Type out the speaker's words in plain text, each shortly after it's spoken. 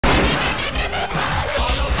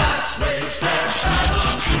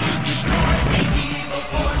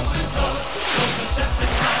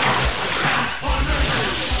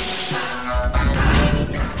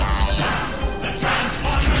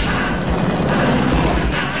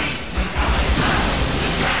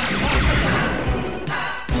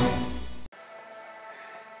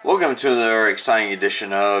Welcome to another exciting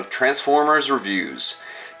edition of Transformers Reviews.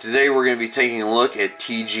 Today we're going to be taking a look at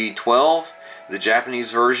TG-12, the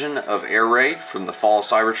Japanese version of Air Raid from the Fall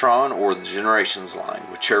Cybertron or the Generations line,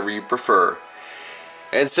 whichever you prefer.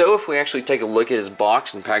 And so if we actually take a look at his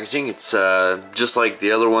box and packaging, it's just like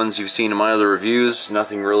the other ones you've seen in my other reviews.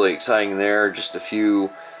 Nothing really exciting there, just a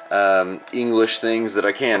few English things that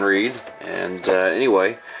I can read. And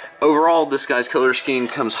anyway, overall this guy's color scheme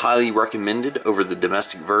comes highly recommended over the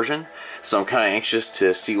domestic version, so I'm kind of anxious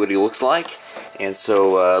to see what he looks like. And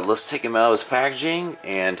so let's take him out of his packaging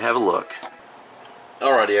and have a look.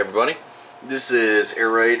 Alrighty everybody, this is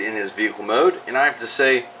Air Raid in his vehicle mode, and I have to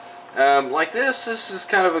say, like this is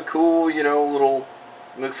kind of a cool, you know, little,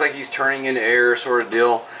 looks like he's turning into air sort of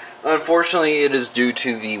deal. Unfortunately, it is due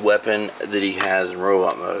to the weapon that he has in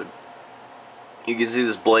robot mode. You can see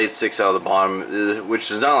this blade sticks out of the bottom, which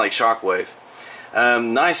is not like Shockwave.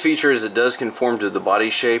 Nice feature is it does conform to the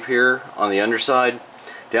body shape here on the underside.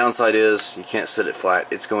 Downside is you can't set it flat.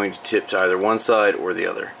 It's going to tip to either one side or the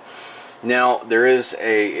other. Now, there is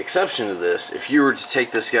a exception to this. If you were to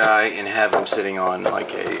take this guy and have him sitting on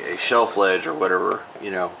like a shelf ledge or whatever,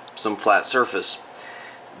 you know, some flat surface,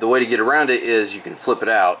 the way to get around it is you can flip it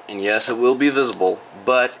out, and yes, it will be visible,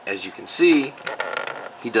 but as you can see,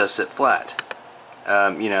 he does sit flat.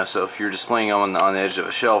 You know, so if you're displaying him on the edge of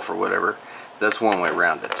a shelf or whatever, that's one way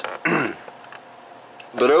around it.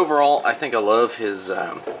 But overall, I think I love his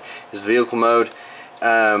vehicle mode.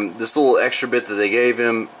 This little extra bit that they gave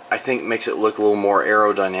him, I think makes it look a little more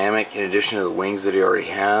aerodynamic in addition to the wings that he already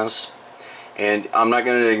has. And I'm not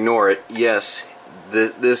going to ignore it. Yes,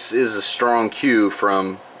 this is a strong cue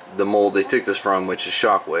from the mold they took this from, which is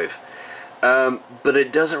Shockwave. But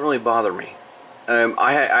it doesn't really bother me.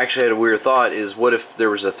 I actually had a weird thought, is what if there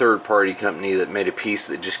was a third-party company that made a piece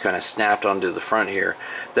that just kind of snapped onto the front here?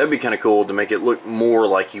 That'd be kind of cool to make it look more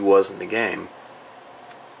like he was in the game,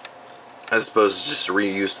 as opposed to just a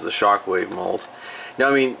reuse of the Shockwave mold. Now,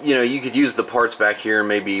 I mean, you know, you could use the parts back here,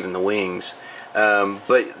 maybe even the wings,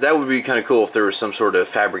 but that would be kind of cool if there was some sort of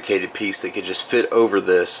fabricated piece that could just fit over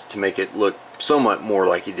this to make it look somewhat more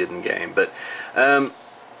like he did in the game. But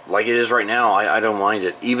like it is right now, I don't mind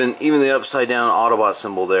it. Even the upside down Autobot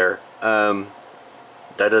symbol there, that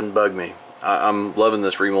doesn't bug me. I'm loving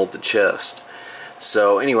this remolded chest.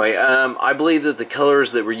 So anyway, I believe that the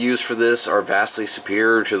colors that were used for this are vastly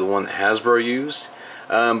superior to the one that Hasbro used,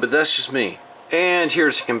 but that's just me. And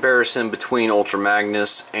here's a comparison between Ultra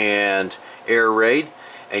Magnus and Air Raid,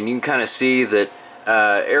 and you can kind of see that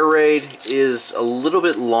Air Raid is a little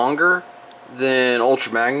bit longer than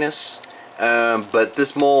Ultra Magnus. But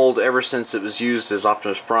this mold, ever since it was used as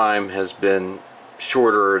Optimus Prime, has been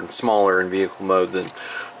shorter and smaller in vehicle mode than,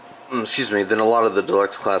 than a lot of the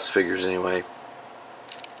deluxe class figures anyway.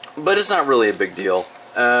 But it's not really a big deal.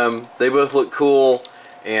 They both look cool,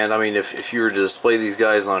 and I mean, if you were to display these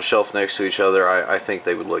guys on a shelf next to each other, I think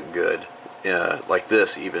they would look good, like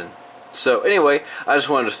this even. So anyway, I just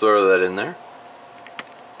wanted to throw that in there.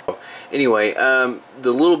 Anyway,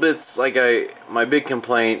 the little bits, like my big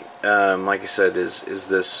complaint, like I said, is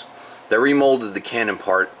this. They remolded the cannon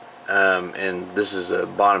part, and this is a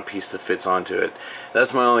bottom piece that fits onto it.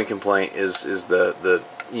 That's my only complaint, is the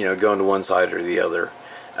you know, going to one side or the other.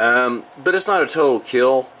 But it's not a total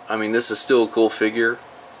kill. I mean, this is still a cool figure.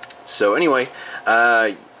 So anyway,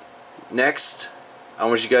 next, I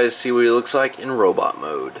want you guys to see what he looks like in robot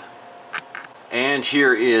mode. And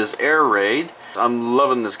here is Air Raid. I'm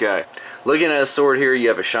loving this guy. Looking at his sword here, you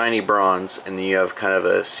have a shiny bronze, and then you have kind of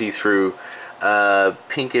a see-through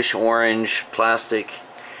pinkish orange plastic.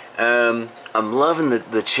 I'm loving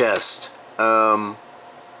the chest. You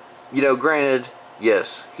know, granted,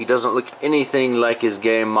 yes, he doesn't look anything like his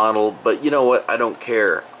game model, but you know what? I don't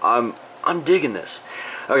care. I'm digging this.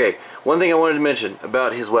 Okay, one thing I wanted to mention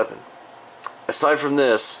about his weapon. Aside from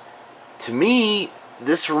this, to me,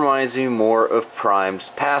 this reminds me more of Prime's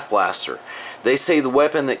Path Blaster. They say the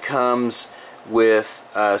weapon that comes with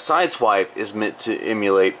Sideswipe is meant to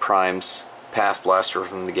emulate Prime's Path Blaster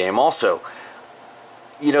from the game also.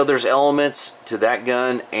 You know, there's elements to that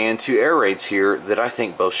gun and to Air Raid's here that I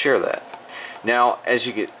think both share that. Now,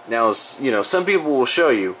 you know, some people will show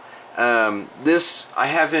you this. I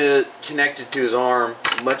have it connected to his arm,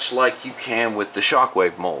 much like you can with the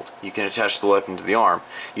Shockwave mold. You can attach the weapon to the arm.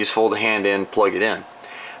 You just fold the hand in, plug it in.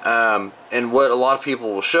 And what a lot of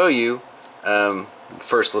people will show you,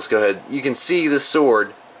 first let's go ahead. You can see this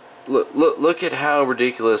sword. Look at how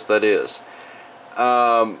ridiculous that is.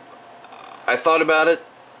 I thought about it.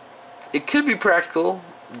 It could be practical,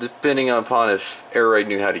 depending upon if Air Raid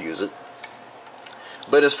knew how to use it.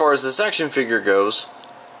 But as far as this action figure goes,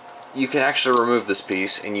 you can actually remove this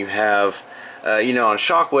piece, and you have, you know, on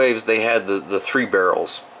Shockwaves they had the 3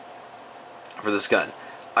 barrels for this gun.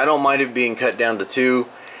 I don't mind it being cut down to 2,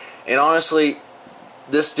 and honestly,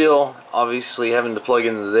 this deal, obviously having to plug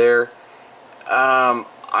into there,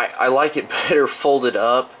 I like it better folded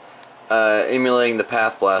up, emulating the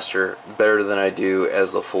Path Blaster better than I do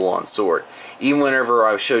as the full-on sword. Even whenever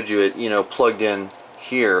I showed you it, you know, plugged in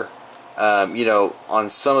here, you know, on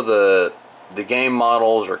some of the game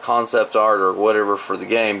models or concept art or whatever for the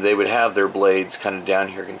game, they would have their blades kind of down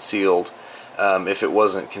here concealed, if it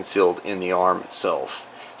wasn't concealed in the arm itself.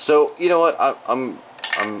 So, you know what, I'm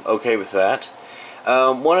okay with that.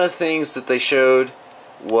 One of the things that they showed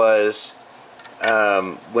was,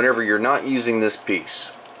 whenever you're not using this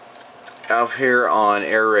piece, out here on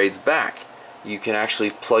Air Raid's back, you can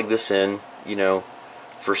actually plug this in, you know,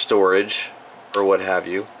 for storage or what have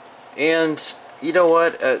you. And you know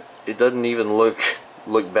what, it doesn't even look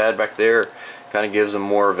bad back there. Kind of gives them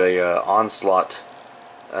more of a onslaught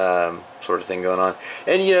sort of thing going on.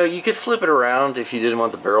 And you know, you could flip it around if you didn't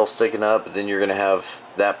want the barrel sticking up, but then you're going to have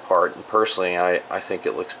that part. And personally, I think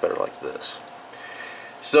it looks better like this.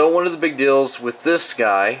 So one of the big deals with this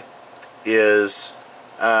guy is,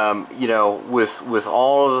 you know, with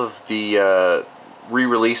all of the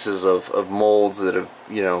re-releases of molds that have,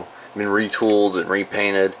 you know, been retooled and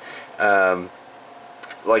repainted,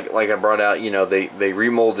 like I brought out, you know, they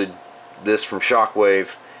remolded this from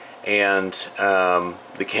Shockwave and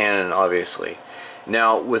the cannon, obviously.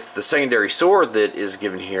 Now with the secondary sword that is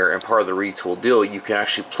given here and part of the retool deal, you can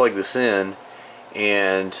actually plug this in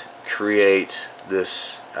and create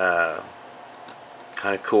this kind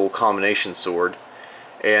of cool combination sword.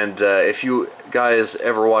 And if you guys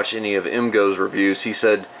ever watch any of MGo's reviews, he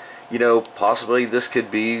said, you know, possibly this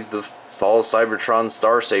could be the Fall of Cybertron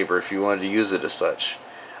Star Saber if you wanted to use it as such.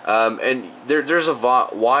 And there's a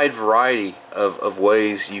wide variety of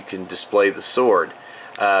ways you can display the sword.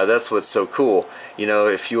 That's what's so cool. You know,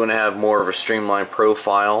 if you want to have more of a streamlined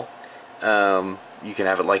profile, you can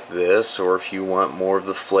have it like this, or if you want more of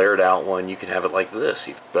the flared out one, you can have it like this.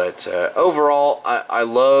 But overall, I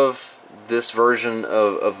love this version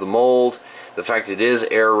of the mold. The fact it is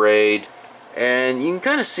air raid, and you can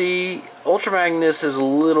kind of see Ultra Magnus is a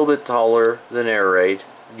little bit taller than air raid,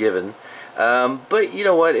 given. But you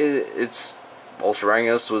know what? It's Ultra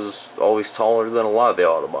Magnus was always taller than a lot of the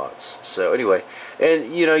Autobots. So anyway,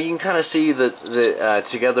 and you know, you can kind of see that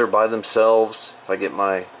together by themselves. If I get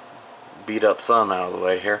my beat up thumb out of the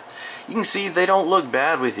way here, you can see they don't look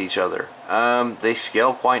bad with each other. They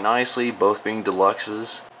scale quite nicely, both being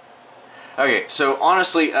deluxes. Okay, so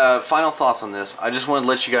honestly, final thoughts on this. I just wanted to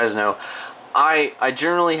let you guys know, I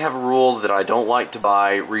generally have a rule that I don't like to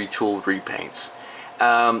buy retooled repaints.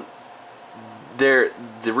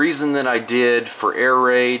 The reason that I did for Air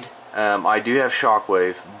Raid, I do have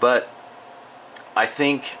Shockwave, but I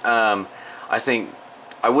think I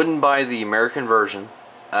wouldn't buy the American version,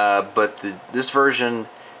 but this version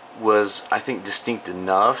was, I think, distinct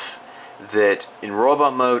enough that in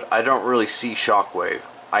robot mode I don't really see Shockwave.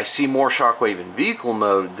 I see more Shockwave in vehicle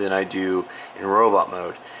mode than I do in robot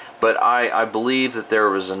mode, but I believe that there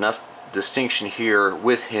was enough distinction here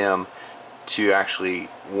with him to actually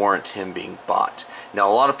warrant him being bought. Now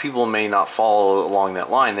a lot of people may not follow along that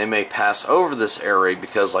line. They may pass over this air raid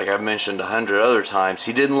because, like I've mentioned 100 other times,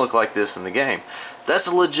 he didn't look like this in the game. That's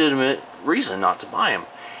a legitimate reason not to buy him.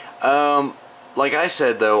 Like I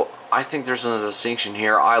said though, I think there's a distinction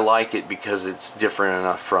here. I like it because it's different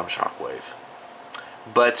enough from Shockwave.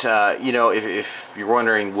 But you know, if you're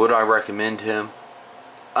wondering, would I recommend him?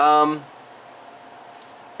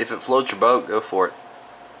 If it floats your boat, go for it.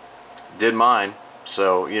 Did mine,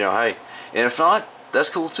 so you know, hey. And if not, that's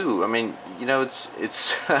cool too. I mean, you know,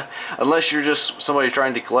 it's unless you're just somebody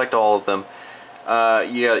trying to collect all of them,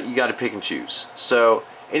 you got to pick and choose. So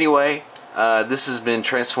anyway, this has been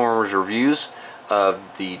Transformers reviews of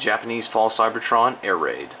the Japanese Fall Cybertron Air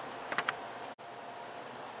Raid.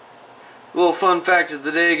 Little fun fact of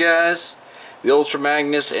the day, guys. The Ultra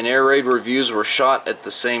Magnus and Air Raid reviews were shot at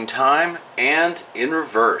the same time and in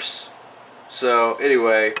reverse. So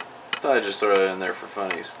anyway, thought I'd just throw that in there for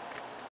funnies.